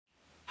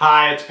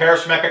Hi, it's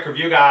Paris from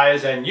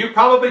EpicReviewGuys, and you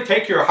probably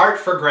take your heart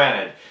for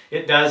granted.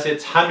 It does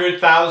its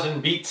 100,000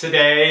 beats a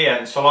day,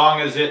 and so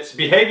long as it's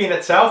behaving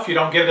itself, you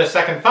don't give it a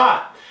second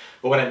thought.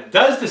 But when it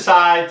does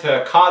decide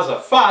to cause a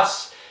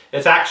fuss,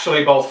 it's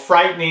actually both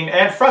frightening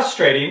and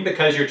frustrating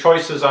because your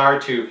choices are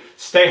to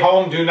stay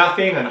home, do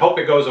nothing, and hope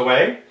it goes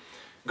away.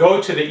 Go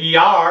to the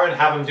ER and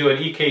have them do an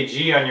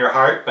EKG on your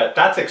heart, but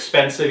that's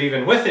expensive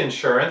even with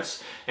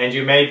insurance, and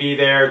you may be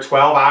there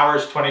 12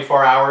 hours,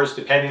 24 hours,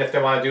 depending if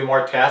they want to do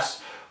more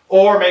tests.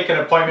 Or make an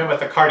appointment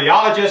with a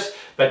cardiologist,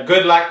 but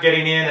good luck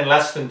getting in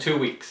less than 2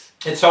 weeks.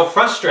 It's so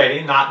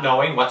frustrating not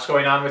knowing what's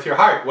going on with your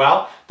heart.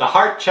 Well, the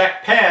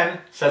HeartCheck pen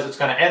says it's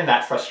going to end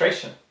that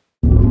frustration.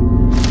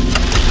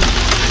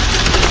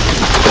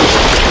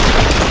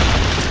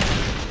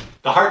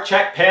 The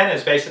HeartCheck pen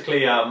is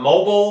basically a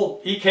mobile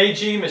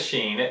EKG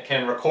machine. It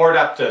can record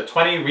up to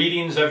 20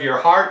 readings of your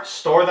heart,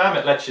 store them.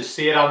 It lets you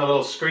see it on the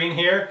little screen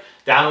here.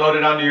 Download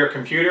it onto your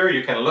computer.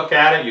 You can look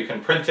at it, you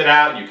can print it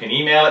out, you can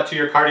email it to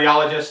your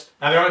cardiologist.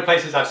 Now, the only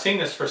places I've seen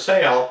this for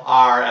sale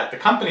are at the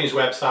company's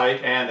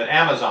website and at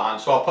Amazon,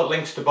 so I'll put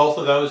links to both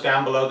of those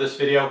down below this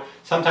video.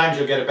 Sometimes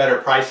you'll get a better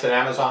price at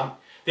Amazon.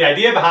 The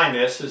idea behind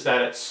this is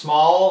that it's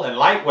small and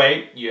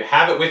lightweight. You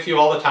have it with you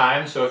all the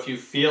time, so if you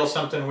feel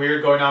something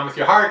weird going on with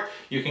your heart,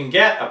 you can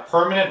get a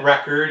permanent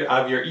record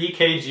of your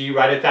EKG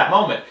right at that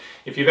moment.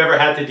 If you've ever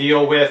had to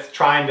deal with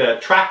trying to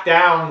track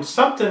down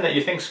something that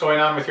you think is going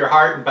on with your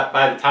heart, but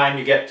by the time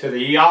you get to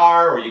the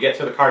ER or you get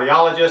to the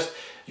cardiologist,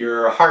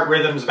 your heart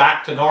rhythm's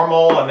back to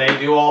normal and they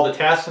do all the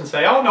tests and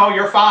say, oh no,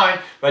 you're fine,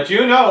 but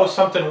you know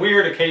something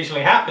weird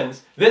occasionally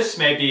happens. This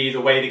may be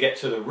the way to get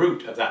to the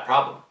root of that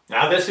problem.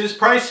 Now, this is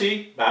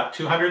pricey, about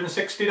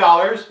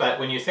 $260, but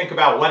when you think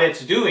about what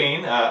it's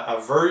doing,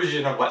 a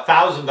version of what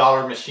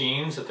 $1,000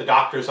 machines at the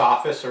doctor's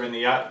office or in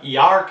the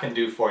ER can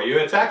do for you,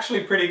 it's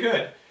actually pretty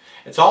good.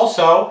 It's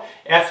also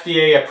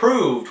FDA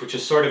approved, which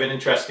is sort of an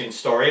interesting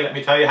story. Let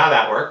me tell you how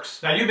that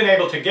works. Now, you've been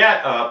able to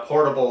get a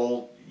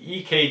portable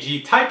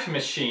EKG type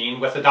machine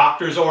with a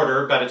doctor's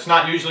order, but it's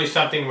not usually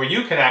something where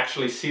you can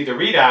actually see the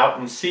readout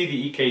and see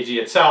the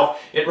EKG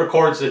itself. It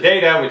records the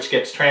data, which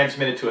gets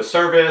transmitted to a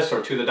service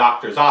or to the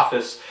doctor's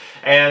office.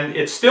 And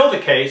it's still the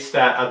case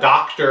that a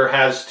doctor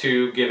has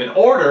to give an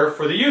order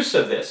for the use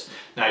of this.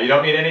 Now, you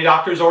don't need any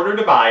doctor's order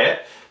to buy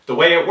it. The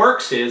way it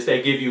works is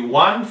they give you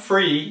one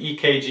free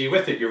EKG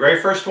with it. Your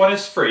very first one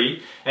is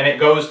free, and it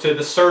goes to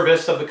the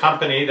service of the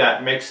company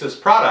that makes this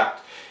product.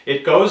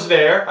 It goes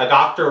there, a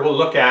doctor will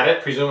look at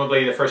it,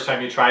 presumably the first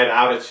time you try it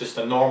out it's just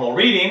a normal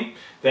reading.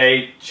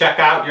 They check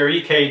out your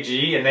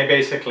EKG and they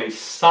basically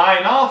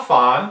sign off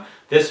on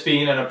this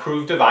being an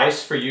approved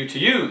device for you to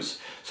use.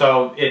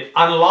 So it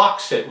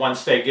unlocks it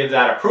once they give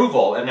that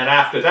approval, and then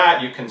after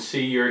that you can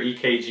see your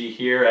EKG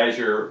here as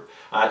you're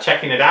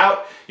checking it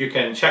out. You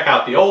can check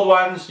out the old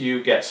ones,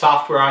 you get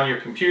software on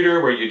your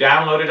computer where you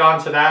download it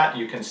onto that,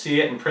 you can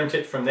see it and print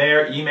it from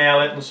there,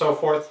 email it and so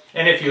forth.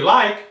 And if you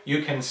like,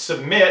 you can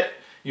submit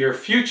your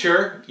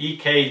future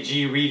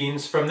EKG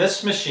readings from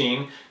this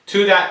machine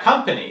to that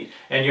company,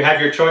 and you have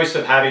your choice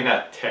of having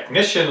a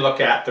technician look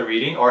at the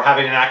reading or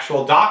having an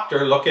actual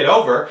doctor look it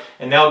over,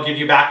 and they'll give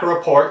you back a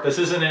report. This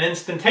isn't an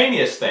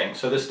instantaneous thing,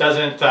 so this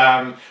doesn't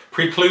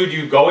preclude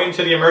you going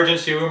to the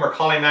emergency room or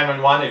calling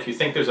 911 if you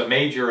think there's a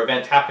major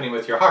event happening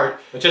with your heart.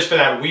 But just for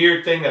that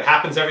weird thing that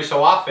happens every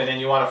so often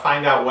and you want to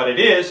find out what it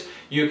is,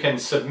 you can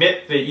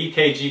submit the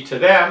EKG to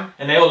them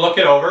and they will look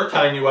it over,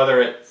 telling you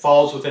whether it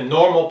falls within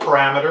normal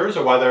parameters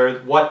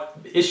or what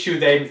issue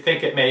they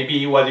think it may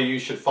be, whether you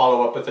should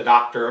follow up with the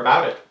doctor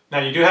about it. Now,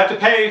 you do have to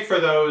pay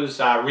for those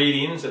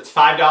readings. It's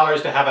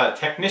 $5 to have a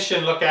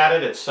technician look at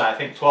it. It's, I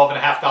think,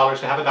 $12.50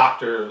 to have a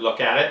doctor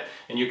look at it.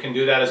 And you can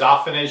do that as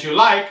often as you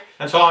like.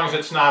 And so long as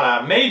it's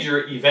not a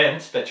major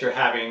event that you're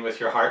having with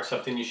your heart,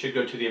 something you should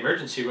go to the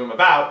emergency room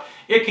about,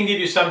 it can give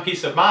you some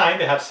peace of mind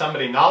to have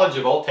somebody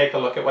knowledgeable take a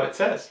look at what it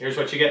says. Here's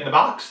what you get in the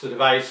box. The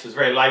device is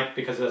very light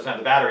because it doesn't have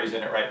the batteries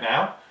in it right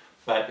now.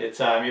 But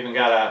it's even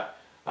got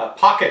a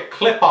pocket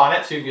clip on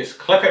it, so you can just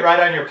clip it right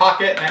on your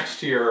pocket next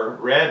to your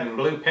red and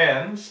blue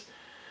pens.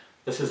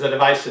 This is the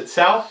device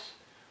itself,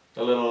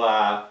 the little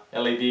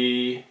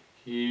LED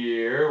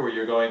here where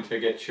you're going to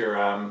get your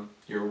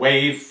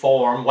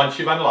waveform once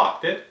you've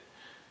unlocked it.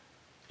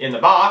 In the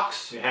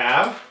box you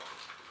have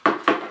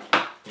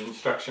the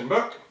instruction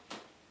book,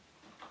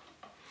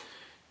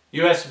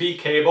 USB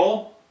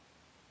cable,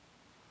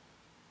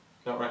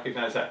 don't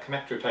recognize that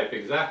connector type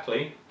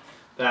exactly,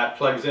 that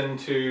plugs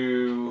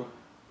into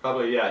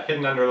probably, yeah,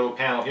 hidden under a little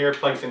panel here,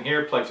 plugs into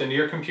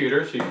your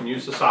computer so you can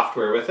use the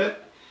software with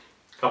it.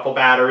 A couple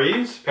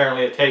batteries.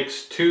 Apparently it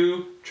takes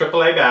 2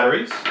 AAA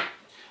batteries.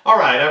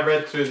 Alright, I've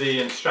read through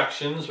the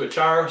instructions, which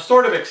are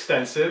sort of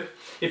extensive.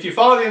 If you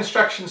follow the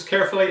instructions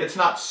carefully, it's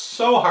not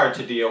so hard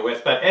to deal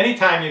with, but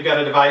anytime you've got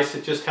a device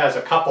that just has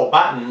a couple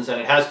buttons and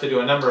it has to do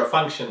a number of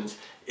functions,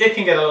 it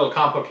can get a little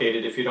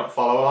complicated if you don't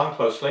follow along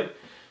closely.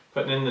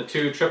 Putting in the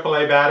 2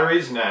 AAA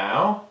batteries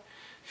now.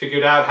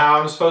 Figured out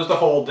how I'm supposed to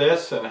hold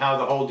this and how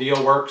the whole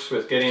deal works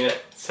with getting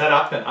it set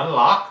up and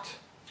unlocked.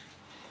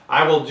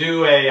 I will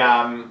do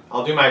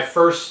I'll do my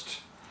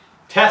first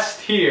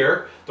test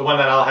here, the one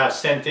that I'll have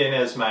sent in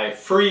as my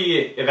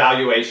free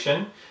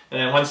evaluation. And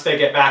then once they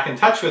get back in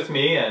touch with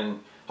me and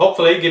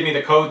hopefully give me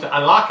the code to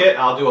unlock it,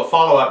 I'll do a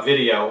follow-up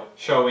video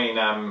showing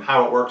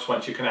how it works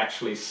once you can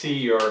actually see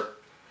your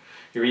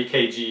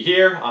EKG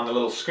here on the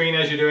little screen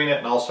as you're doing it,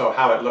 and also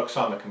how it looks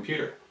on the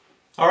computer.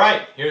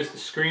 Alright, here's the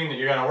screen that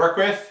you're going to work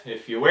with.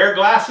 If you wear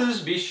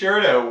glasses, be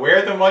sure to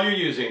wear them while you're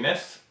using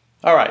this.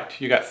 Alright,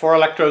 you got 4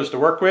 electrodes to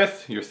work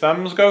with. Your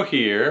thumbs go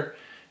here.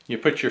 You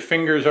put your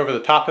fingers over the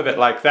top of it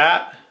like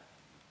that.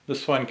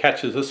 This one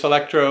catches this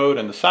electrode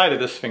and the side of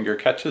this finger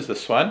catches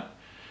this one.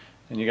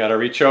 And you got to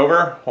reach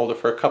over, hold it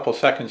for a couple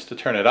seconds to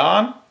turn it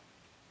on.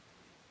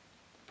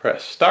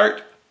 Press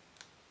start.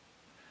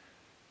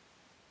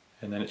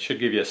 And then it should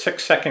give you a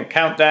 6-second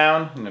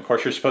countdown. And of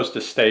course you're supposed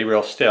to stay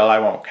real still. I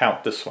won't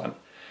count this one.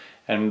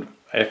 And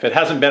if it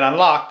hasn't been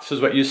unlocked, this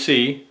is what you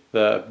see,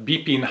 the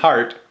beeping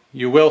heart.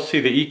 You will see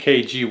the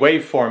EKG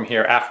waveform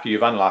here after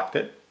you've unlocked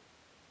it.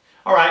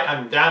 Alright,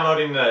 I'm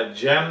downloading the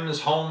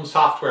GEMS home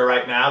software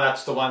right now.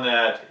 That's the one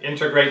that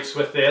integrates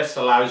with this,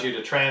 allows you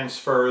to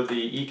transfer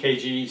the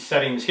EKG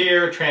settings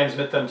here,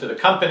 transmit them to the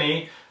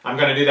company. I'm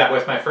going to do that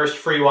with my first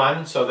free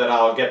one so that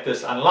I'll get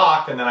this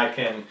unlocked and then I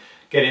can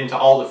get into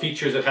all the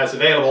features it has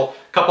available.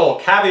 A couple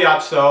of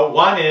caveats though.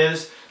 One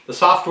is the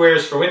software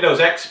is for Windows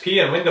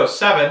XP and Windows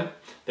 7.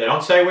 They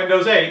don't say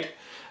Windows 8.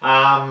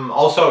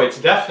 Also,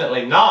 it's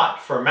definitely not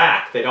for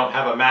Mac. They don't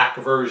have a Mac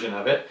version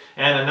of it.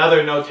 And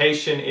another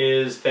notation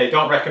is they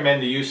don't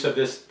recommend the use of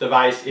this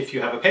device if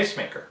you have a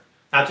pacemaker.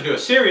 Now, to do a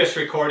serious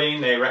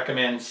recording, they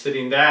recommend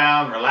sitting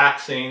down,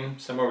 relaxing,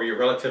 somewhere where you're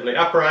relatively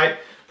upright,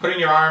 putting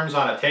your arms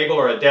on a table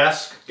or a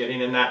desk, getting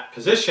in that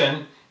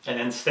position, and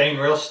then staying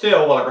real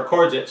still while it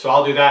records it. So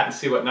I'll do that and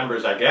see what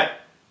numbers I get.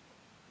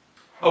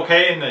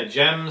 Okay, in the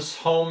GEMS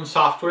home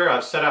software,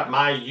 I've set up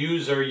my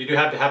user. You do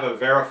have to have a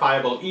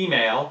verifiable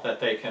email that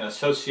they can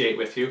associate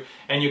with you.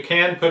 And you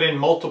can put in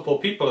multiple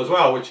people as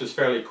well, which is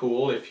fairly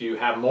cool. If you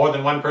have more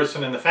than one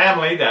person in the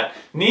family that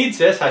needs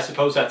this, I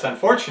suppose that's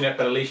unfortunate,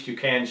 but at least you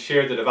can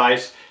share the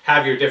device,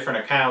 have your different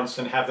accounts,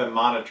 and have them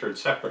monitored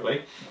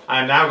separately.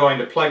 I'm now going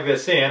to plug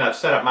this in. I've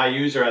set up my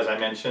user, as I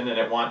mentioned, and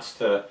it wants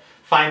to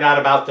find out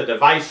about the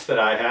device that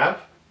I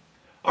have.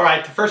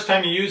 Alright, the first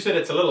time you use it,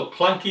 it's a little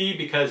clunky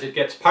because it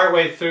gets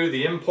partway through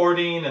the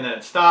importing and then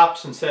it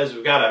stops and says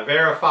we've got to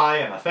verify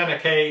and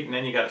authenticate, and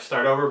then you got to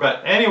start over.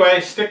 But anyway,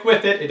 stick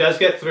with it. It does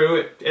get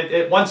through.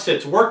 Once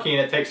it's working,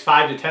 it takes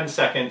 5 to 10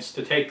 seconds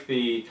to take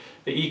the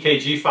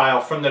EKG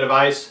file from the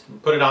device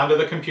and put it onto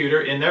the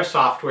computer in their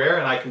software,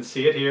 and I can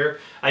see it here.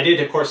 I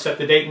did, of course, set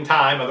the date and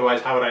time,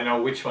 otherwise how would I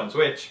know which one's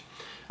which?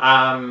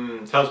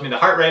 Tells me the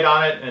heart rate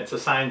on it, and it's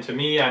assigned to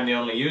me. I'm the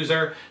only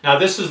user. Now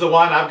this is the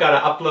one I've got to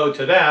upload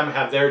to them,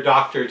 have their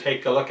doctor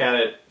take a look at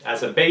it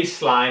as a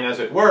baseline, as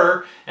it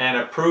were, and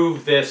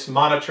approve this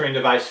monitoring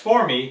device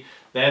for me.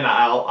 Then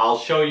I'll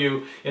show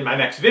you in my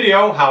next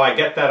video how I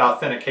get that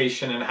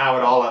authentication and how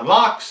it all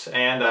unlocks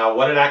and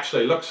what it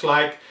actually looks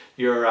like,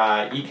 your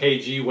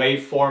EKG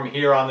waveform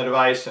here on the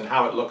device and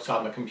how it looks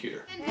on the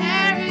computer. And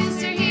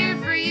parents are here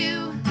for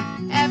you.